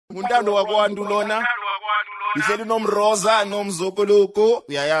Untando wakwantu lona. Ihleli nomroza nomzokuluko.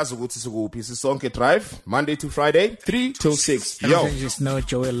 Uyayazi ukuthi sikuphi sisonke drive Monday to Friday 3 till 6. Yo. Just know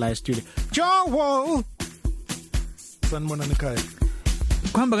Joel live studio. Joel. Sanibona nikhaya.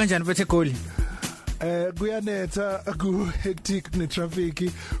 Kuhamba kanjani bethe Goli? Kuyanetha ku hectic ne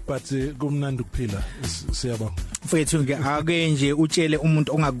traffic but kumnandi ukuphila siyabonga. Mfethu ke ake nje utshele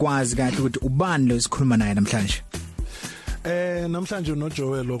umuntu ongakwazi kahle ukuthi ubani lo sikhuluma naye namhlanje. Namhlanje no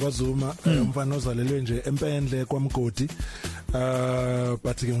Zoel Zuma umfana ozalelwe nje eMpendle kwaMgodi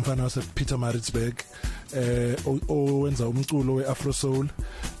but ke umfana wase Pietermaritzburg owenza umculo weAfro Soul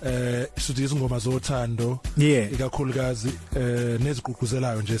isuthi izingoma zothando ikakhulukazi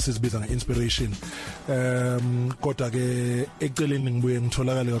nezigqugquzelayo nje sizibiza ngeinspiration kodwa ke eceleni ngibuye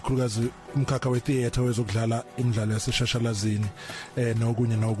ngitholakala kakhulukazi umkhakha wetheater wezokudlala imidlalo yaseshashalazini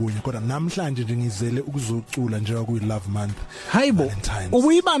nokunye kodwa namhlanje nje ngizele ukuzocula nje kuyi love month. Hayibo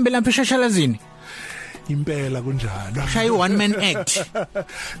ubuyibambe lapha eshashalazini impela kunjalo. Shay one man act.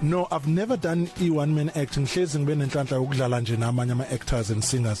 No, I've never done one man act. Ngihlezi ngibe nenhlanhla ukudlala nje namanye ama actors and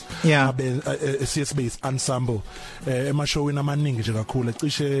singers CSB ensemble emashowini amaningi nje kakhulu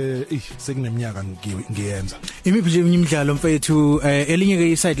ecishe sekuneminyaka ngiyenza. Imiphi nje imidlalo mfethu elinye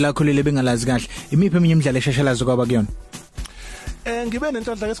ke iside lakho lele bengalazi kahle imiphi eminye imidlalo eshashalazo kwaba kuyona? Ngibe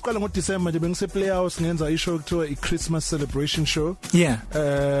nenhlanhla esiqala ngoDecember nje bengise playhouse ngenza ishow kuthiwa iChristmas celebration show.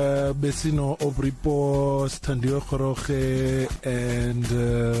 Besino Obripo, Standiwe Khoroge and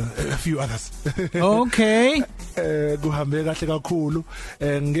a few others. Okay. Kuhambe kahle kakhulu.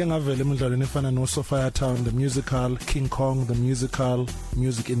 Ngike ngavela emidlalweni efana no Sophia Town the musical, King Kong the musical,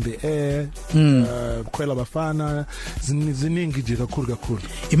 Music in the Air, Khwela Bafana, ziningi nje kakhulu.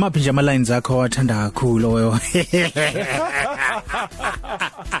 Imaphi nje ama lines akho wathanda kakhulu wewe?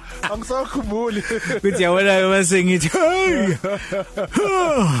 Angisakhumbuli kuthi yabona bese ngithi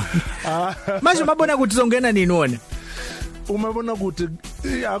manje mabona ukuthi uzongena nini wona uma bona ukuthi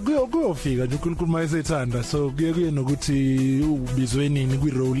akuyofika nje uNkulunkulu mayesethanda so kuye nokuthi ubizwe nini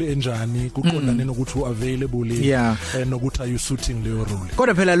kwi role enjani kuqondane nokuthi uavailable nokuthi are you suiting leyo role.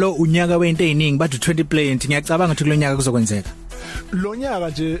 Kodwa phela lo unyaka wento eziningi bathi 20 playing ngiyacabanga ukuthi kulonyaka kuzokwenzeka. Lo nyaka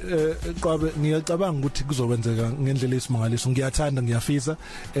nje qabe ngiyacabanga ukuthi kuzokwenzeka ngendlela esimangaliso ngiyathanda ngiyafisa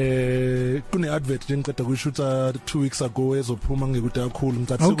kune advert nje ngiceda kuyishutha 2 weeks ago ezophuma ngikude kakhulu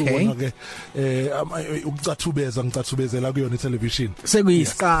ngicathi sekubona ke ngicathubezela kuyona itelevision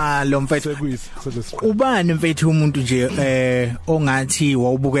sekuyisiqalo mfethu ubani mfethu umuntu nje ongathi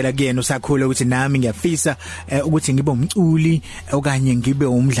wawubukela kuyena usakhula ukuthi nami ngiyafisa ukuthi ngibe umculi okanye ngibe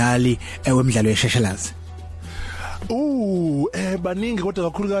umdlali wemidlalo yeshashalazi. Baningi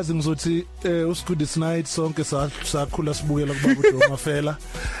kodwa kakhulukazi ngizothi uSgoodis Night sonke sakhula sibukela kubaba uDoma Fela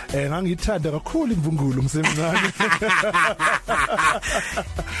ngangithanda kakhulu imvungulo msemncane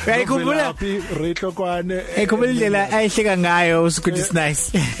ayikhumbula Rehlokwane ayikhumbula indlela ayihleka ngayo uSgoodis Night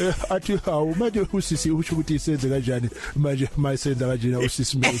athi hawu manje usisi usho ukuthi isenze kanjani manje mayisenza kanjena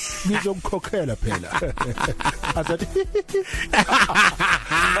usisi ngizokukhokhela phela azathi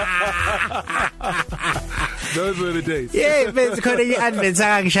those were the days. Bese khona iadvert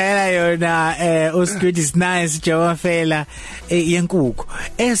angishayela yona uSgoodis Nice Jowa Fela yenkukhu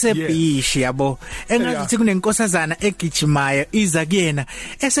esebishi yabo engathi kunenkosazana egijimayo iza kuyena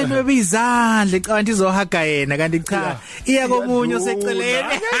esenwebe izandla ecabanga izohaga yena kanti cha iya komunye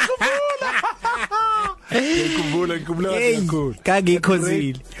oseceleni ngikhumbula kakhulu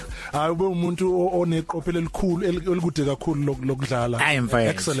kangikhozile ube umuntu oneqophelo elikhulu elikude kakhulu lokudlala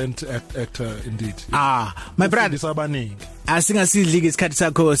excellent actor indeed my brother isabaningi asingasidliki isikhathi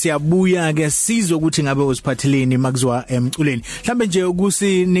sakho siyabuya ke sizwe ukuthi ngabe uziphatheleni makuzwa emculeni mhlambe nje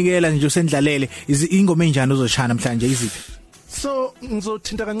ukusinikela nje usendlalele ingoma enjani ozoshana namhlanje iziphi. So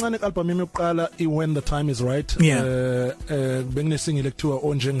ngizothinta kancane album yami yokuqala When the Time Is Right benginesingile kuthiwa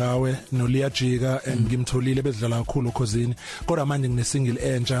onjengawe noLiyajika and ngimtholile bezidlala kakhulu ukhosini kodwa manje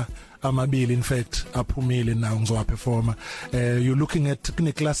nginesingile entsha amabili in fact aphumile nawo ngizowa performa you looking at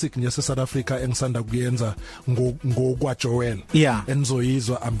kune classic nje South Africa engisanda kuyenza ngokwa Joel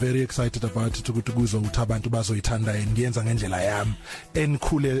enzoyizwa I'm very excited about it ukuthi kuzwa ukuthi abantu bazoyithanda ngiyenza ngendlela yami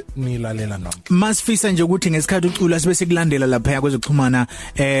enikhule nilalela nonke masifisa nje ukuthi ngesikhathi ucula sibe sekulandela lapha kwezokuxhumana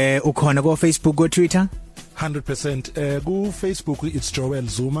ukhona ku Facebook ku Twitter 100% ku Facebook it's Zoel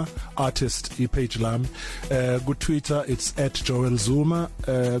Zuma artist page lami ku Twitter it's @ZoelZuma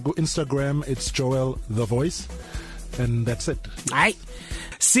ku Instagram it's Joel the Voice and that's it. Hayi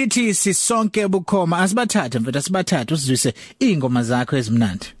sithi sisonke bukhoma asibathathe mfethu asibathathe usizwise ingoma zakho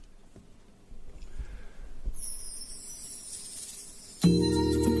ezimnandi.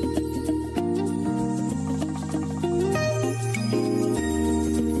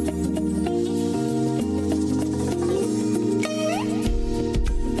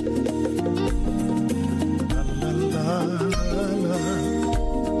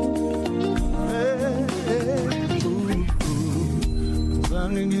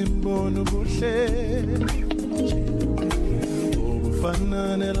 zange ngimbone ubuhle obufana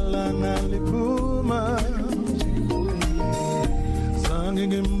nelanga liphuma zange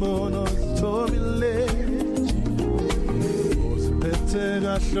ngimbone osithobile osiphethe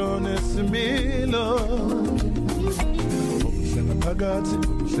kahlone similo obuhle ngaphakathi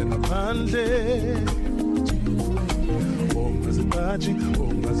obuhle ngaphandle ongazibaji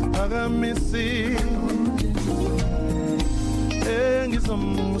ongaziphakamisi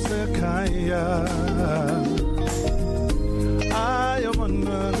engizomusekhaya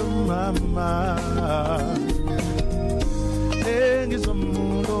ayobona mama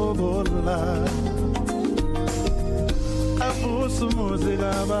engizomulobola avusumuze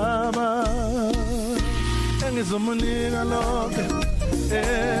kababa engizomunika lonke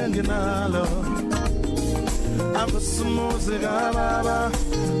enginalo avusumuze kababa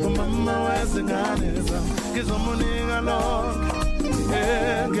umama wezingane zami ngizomunika lonke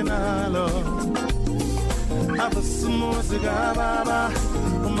enginalo avusumuze kababa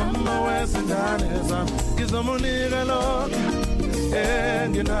umama wezingane zami ngizomunika lonke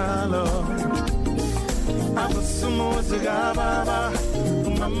enginalo avusumuze kababa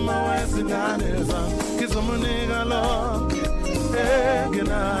umama wezingane zami ngizomunika lonke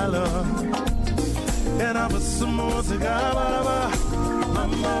enginalo and avusumuze kababa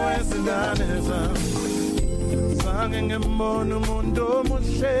mama wezingane zami zange ngembone umuntu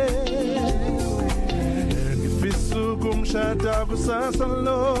omuhle ngifisa ukumshada kusasa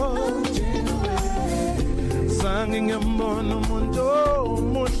lo zange ngembone umuntu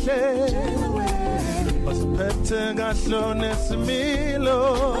omuhle osiphethe kahlone similo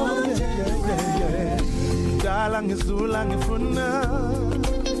dala ngizula ngifuna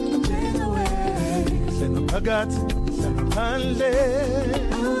phakathi ngaphandle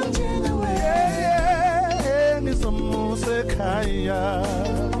ngizomusekhaya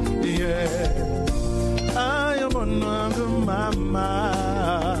ayobona ngumama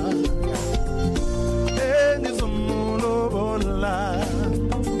engizomulobola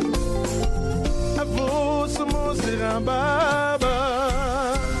avusumuze kababa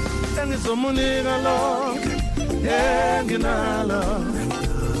engizomunika lonke enginalo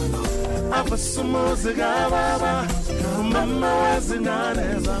avusumuze kababa umama wezingane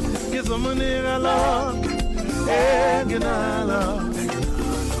zami ngizomunika lonke enginalo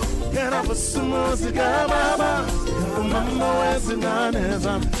and avusumuze kababa umama wezingane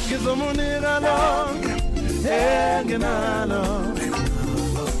zami ngizomunika lonke enginalo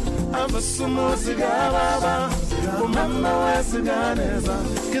avusumuze kababa umama wezingane zami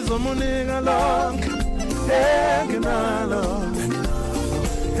ngizomunika lonke enginalo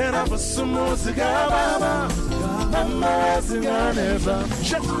and avusumuze kababa umama wezingane zami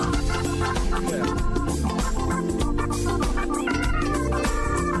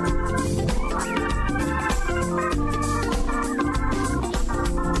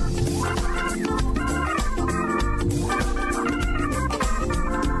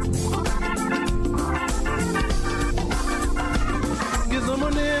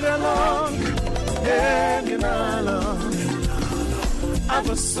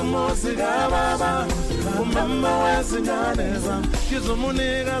avusumuze kababa umama wezingane zami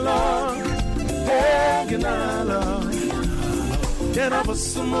ngizomunika lonke enginalo and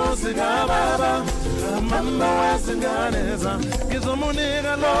avusumuze kababa umama wezingane zami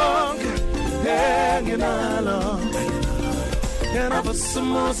ngizomunika lonke enginalo and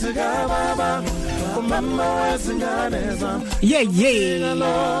avusumuze kababa umama wezingane zami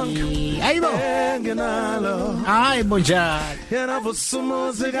ayibo ayibo njalo yena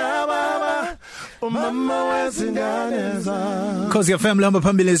avusumuze kababa umama wezingane zami Khosi FM lamba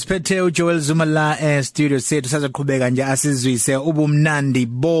phambili siphethe uJoel Zuma la studio sethu sazoqhubeka nje asizwise ubumnandi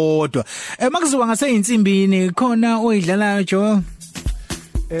bodwa makuziwa ngaseyinsimbini khona oyidlalayo Joel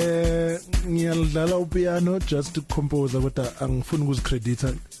ngiyadlala upiano just to compose kodwa angifuni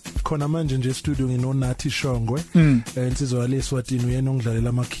ukuzicredita khona manje nje studio nginonathi Shongwe insizwa leSwatini uyena ongidlalela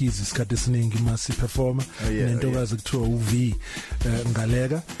ama keys isikhathi esiningi masi performer nentokazi kuthiwa uV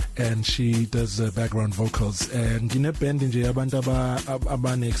Ngaleka and she does background vocals ngine band nje abantu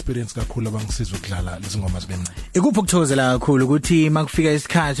abane experience kakhulu abangisiza ukudlala lezi ngoma zibencane ikuphi ukuthokozela kakhulu ukuthi makufika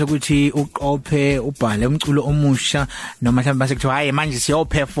isikhathi ukuthi uqophe ubhale umculo omusha noma mhlawumbe base kuthiwa hayi manje siyo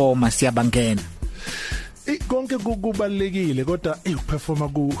performer siyabangena konke kubalekile kodwa ukuperforma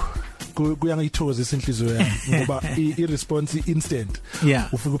kuyangithokozisa inhliziyo yami ngoba I response instant.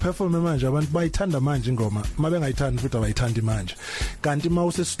 Ufika uperform manje abantu bayithanda manje ingoma, mabengayithandi futhi abayithandi manje. Kanti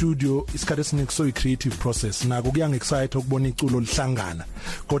mawuse studio isikhathi esiningi so I creative process nako kuyangexcite ukubona iculo lihlangana.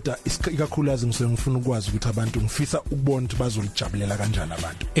 Kodwa ikakhulukazi ngifuna ukwazi ukuthi abantu ngifisa ukubona ukuthi bazolijabulela kanjani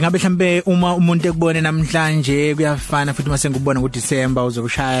abantu. Ingabe mhlambe uma umuntu ekubone namhlanje kuyafana futhi mase ngikubona ukuthi December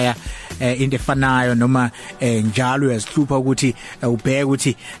uzokushaya into efanayo noma njalo uyasihlupha ukuthi ubheke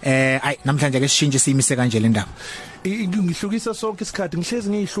ukuthi ay namhlanje ake sishintshe simise kanje le ndaba. Ngihlukisa sonke isikhathi ngihlezi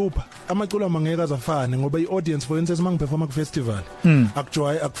ngiyihlupha amaculo mangeke azafane ngoba iaudience for instance mangiperforma ku festival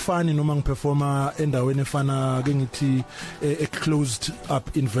akufani noma ngiperforma endaweni efana ke ngithi a closed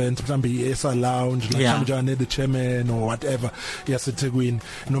up event mhlambe esa lounge la kanjani the chairman or whatever yaseThekwini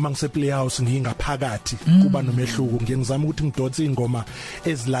noma ngise playhouse ngingaphakathi kuba nomehluko ngiyengizama ukuthi ngidonse ingoma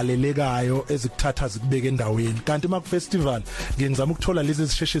ezilalelekayo ezikuthatha zikubeka endaweni kanti ma ku festival ngiyengizama ukuthola lezi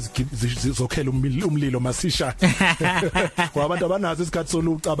ezisheshe zizokhela umlilo masisha kwabantu abanazo isikhathi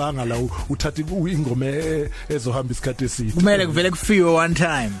solucabanga la uthatha ingoma ezohamba isikhathi eside kumele kuvele kufiwe one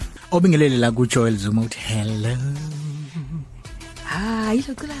time obingelele la ku Zoel Zuma uthi hello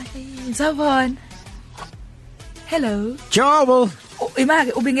izocula ngizabona hello Joel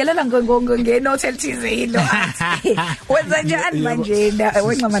imake ubingelela ngenote elithizilo wenza njani manje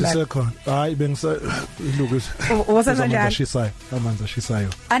wencama la sekhona hayi bengisa ilukisi wasenza njani amanzi ashisayo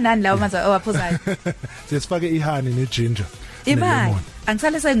anani lawo amanzi owaphuzayo sesifake ihani neginger imali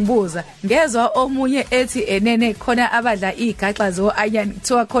angisale sengibuza ngezwe omunye ethi enene khona abadla igaxa zo anyani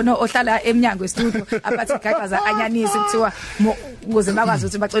kuthiwa khona ohlala eminyango estudio abathi igaxa za anyanisi kuthiwa ukuze bakwazi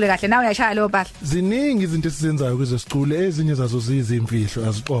ukuthi bacule kahle nawe uyashaya leyo mpahla ziningi izinto esizenzayo kuze sicule ezinye zazo zizimfihlo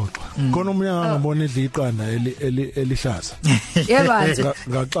azixoxwa khona umunye ngabona edla iqanda elihlaza yebantu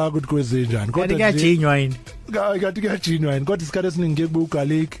ngaxa ukuthi kwezenjani kodwa kuyajinywa yini ngathi kuyajinywa yini kodwa isikhathi esiningi ngeke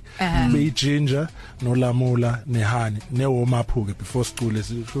bugarlic beyiginger nolamula nehani ne-warm up ke before sicule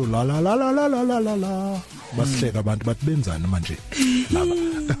sisho la la la la la la la basihleka abantu bathi benzani manje laba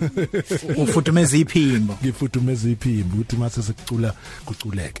ufuthumeza iphimbo ngifuthumeza iphimbo ukuthi mase sekucula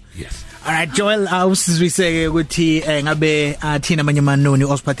kuculeke yes all right Joel awusizwiseke ukuthi ngabe athina amanye amanoni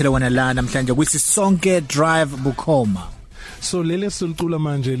osiphathele wona la namhlanje kwisisonke drive bukhoma so lele silicula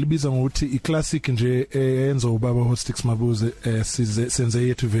manje libiza ngokuthi iclassic nje enza ubaba Hostix Mabuze senze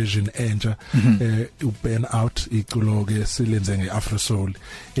yethu version entsha uburn out iculo ke silenze ngeafro soul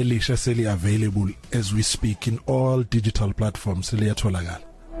elisha seli available as we speak in all digital platforms liyatholakala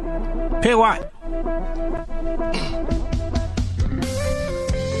Hey what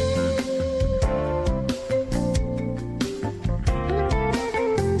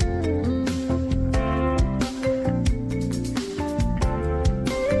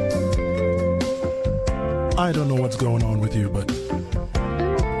I don't know what's going on with you, but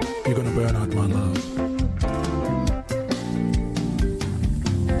you're gonna burn out, my love.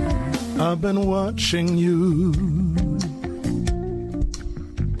 I've been watching you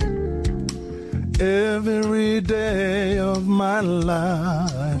every day of my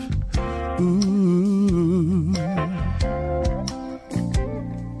life. Ooh.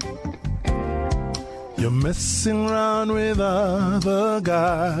 You're messing around with other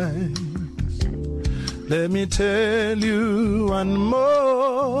guys. Let me tell you one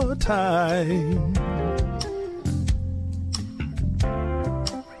more time.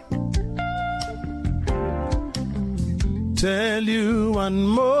 Tell you one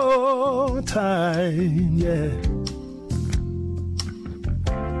more time, yeah.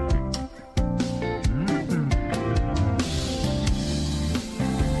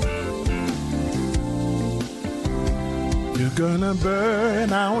 You're gonna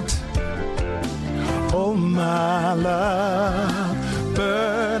burn out. Oh my love,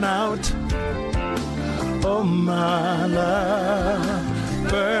 burn out. Oh my love,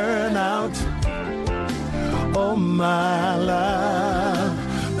 burn out. Oh my love,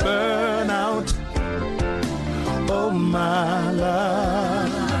 burn out. Oh my love.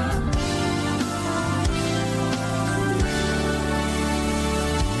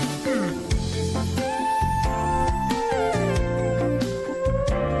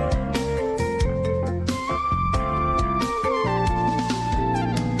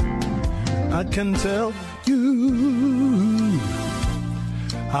 I can tell you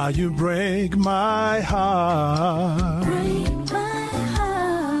how you break my heart. Break my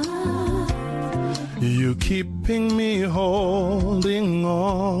heart. You keeping me holding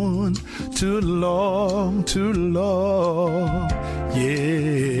on too long,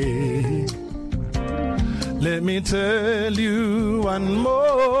 yeah. Let me tell you one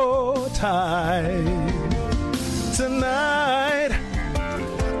more time. Tonight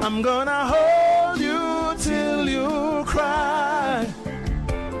I'm gonna hold you till you cry.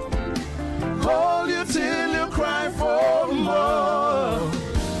 Hold you till you cry for more.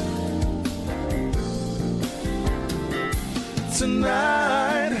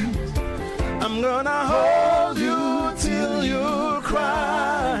 Tonight, I'm gonna hold you till you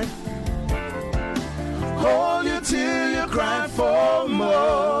cry. Hold you till you cry for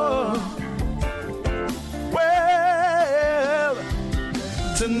more. Well,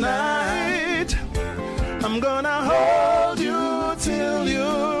 tonight, I'm gonna hold you till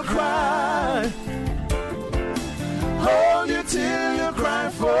you cry. Hold you till you cry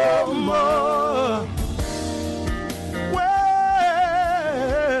for more.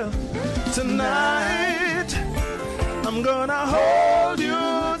 Well, tonight, I'm gonna hold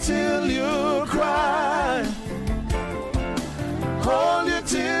you till you cry. Hold you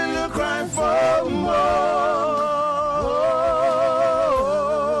till you cry for more.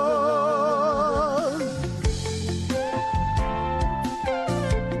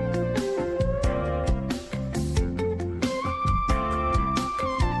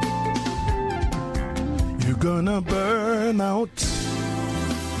 You're gonna burn out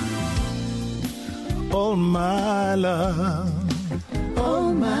all my love.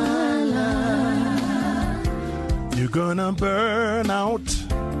 Oh my love, You're gonna burn out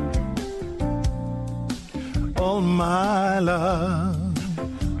all my love.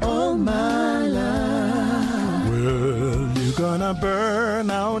 oh my love, Well, you're gonna burn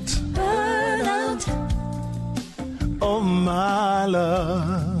out burn out, all my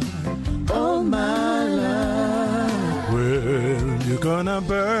love. oh my love, Well, you're gonna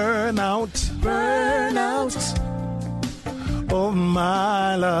burn out burn out, all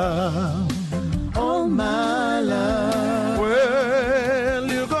my love. oh my love, Well,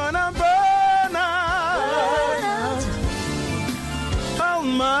 you're gonna burn out all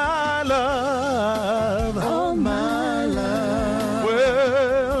my love. oh my love,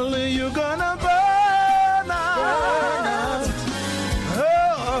 Well, you're gonna burn out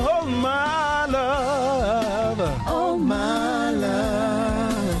all my love. oh my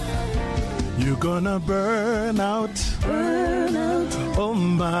love, You're gonna burn out burn out, oh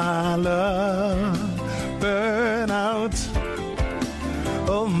my love. Burn out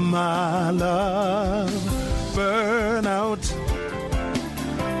oh my love. Burn out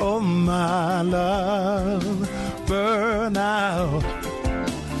oh my love. Burn out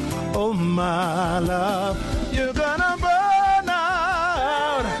oh my love. You're gonna burn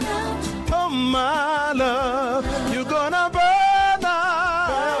out oh my love. You're gonna burn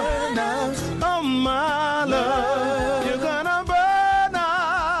out oh my love. You're gonna burn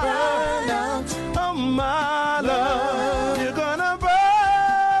out oh my love. You're gonna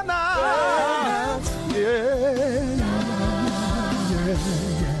burn out. Yeah.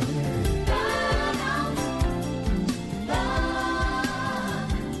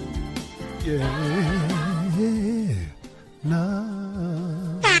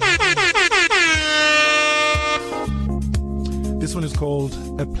 Love. This one is called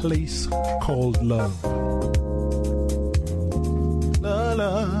A Place Called Love. La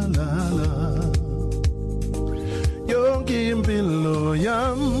la la la. Yonke impilo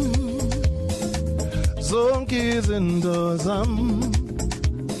yam, zonke izinto zam,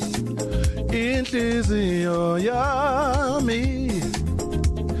 inhliziyo yami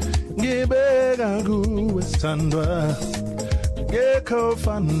ngibeka kuwe sithandwa, ngekho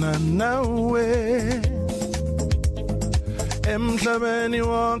fana nawe emhlabeni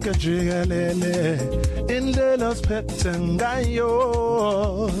wonke jikelele. Indlela siphethe ngayo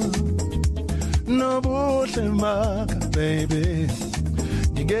nobuhle maka baby,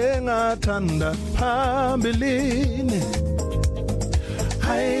 ngike ngathanda phambilini.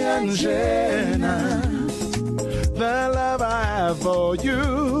 Hayi kanjena, the love I have for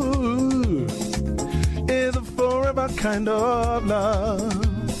you is a forever kind of love.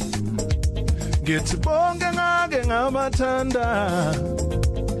 Ngithi bonke ngake ngabathanda,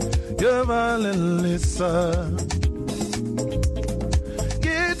 ngiyabalelisa.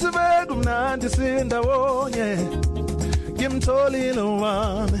 Ngithi bekumnandi sindawonye, ngimtholile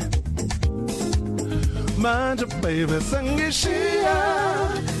wami. Manje baby sengishiya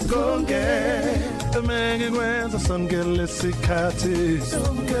konke emengikwenza sonke lesikhathi.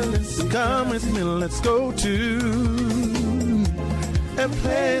 Come with me, let's go to a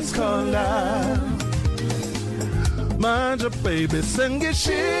place called love. Manje baby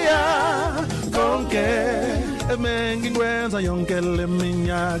sengishiya konke emengikwenza yonke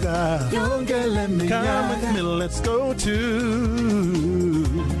leminyaka. Come with me, let's go to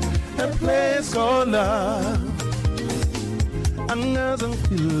a place called love. angaze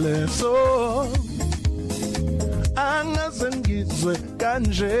ngifile so angaze ngizwe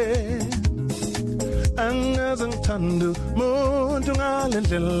kanje angaze ngithanda umuntu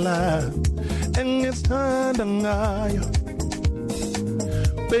ngalendlela engisithanda ngayo.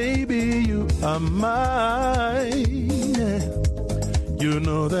 Baby, you are mine. You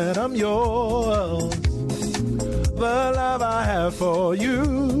know that I'm yours. The love I have for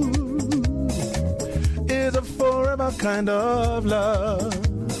you is a forever kind of love.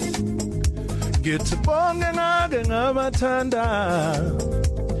 Get to bonge ngake ngabathanda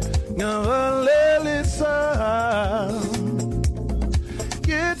ngabalelisa.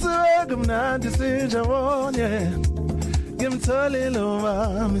 Get to kumnandi sinjawonye ngimtholile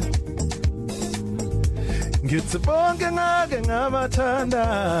wami. Get to bonge ngake ngabathanda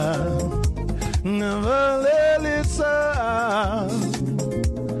ngabalelisa.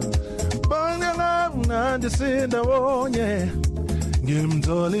 Bonge ngakumnandi sinjawonye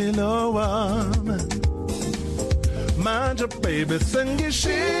ngimtholile wami. Manje baby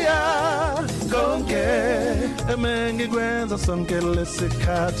sengishiya konke emengikwenza sonke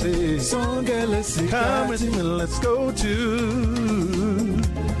lesikhathi. Come with me, let's go to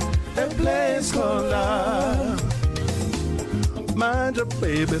a place called love. Manje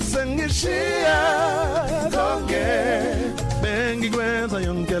baby sengishiya konke bengikwenza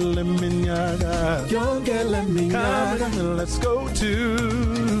yonke leminyaka. Come with me, let's go to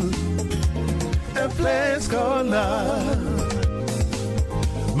a place called love.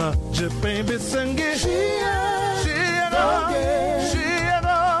 Manje baby sengishiya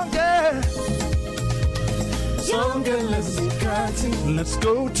konke let's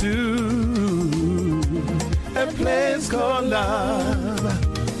go to a place called love.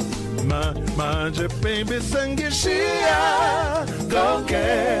 Manje baby sengishiya konke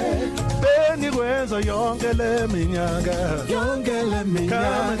bengikwenza yonke leminyaka.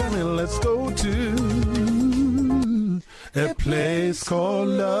 Come, let's go to a place called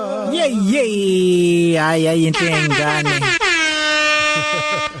love. Yeah ay into engane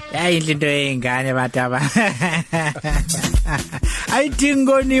ay into engane bataba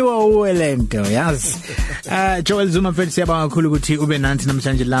ayidingoniwa uwelento yazi. Zoel Zuma mfethu siyabonga kakhulu ukuthi ube nanthi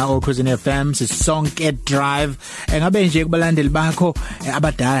namhlanje la okhosini FM sisonke drive. Ngabe nje kubalandeli bakho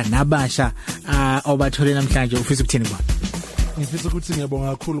abadala nabasha obathole namhlanje ufisa ukuthini kwa? Ngifisa ukuthi ngiyabonga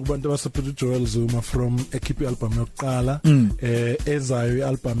kakhulu kubantu abasupport Zoel Zuma from ekhiphi album yokuqala ezayo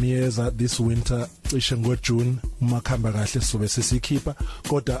ialbum yeza this winter cishe ngoJune umakhamba kahle sobe sesikhipha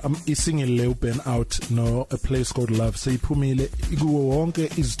kodwa isingle le uburn out no a place called love seyiphumile kuwo wonke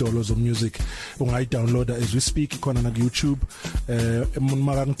izitolo zomusic ungayidownloada as we speak khona na YouTube umuntu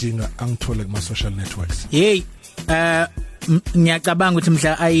makangidinga angithole kuma social networks. Ngiyacabanga ukuthi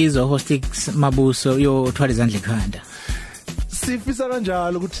mhla ayizwa Hostix Mabuso yothwala izandla ekhanda. Sifisa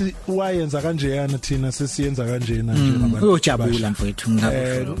kanjalo ukuthi wayenza kanjeyana thina sesiyenza kanjena nje nabantu. Uyojabula mfowethu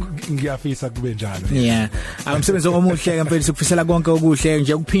ngiyafisa kube njalo. Yeah. Umsebenzi omuhle ke mfowethu sikufisela konke okuhle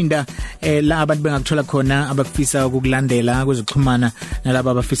nje ukuphinda la abantu bengakuthola khona abakufisa ukukulandela kwezokuxhumana nalabo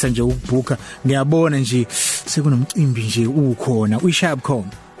abafisa nje ukubhuka. Ngiyabona nje sekunomcimbi nje ukhona uyishaya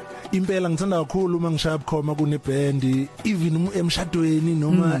bukhoma. Impela ngithanda kakhulu uma ngishaya bukhoma kune band even emshadweni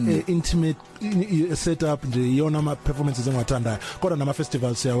noma intimate setup nje iyona ama performances engiwathandayo kodwa nama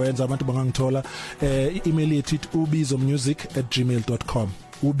festivals siyawenza abantu bangangithola email yethu ubizomusic@gmail.com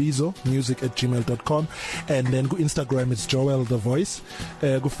ubizomusic@gmail.com and then ku Instagram it's Joel the Voice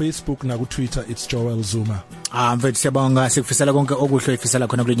ku Facebook na ku Twitter it's Zoel Zuma. Mfethu siyabonga sikufisela konke okuhle ifisela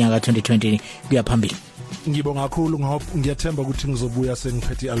khona kulenyanga 2020 kuya phambili. Ngibonga kakhulu ngiyathemba ukuthi ngizobuya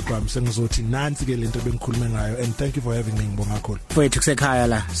sengiphethe ialbum sengizothi nansi ke lento bengikhulume ngayo and thank you for having me. Ngibonga kakhulu mfethu kusekhaya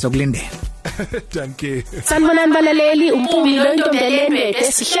la sokulindela. Thank you. Sanibonani balaleli umpumilo intomdelene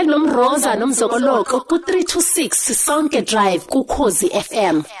esihleli nomroza nomzokoloko ku 326 Sonke Drive ku Khosi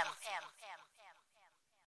FM.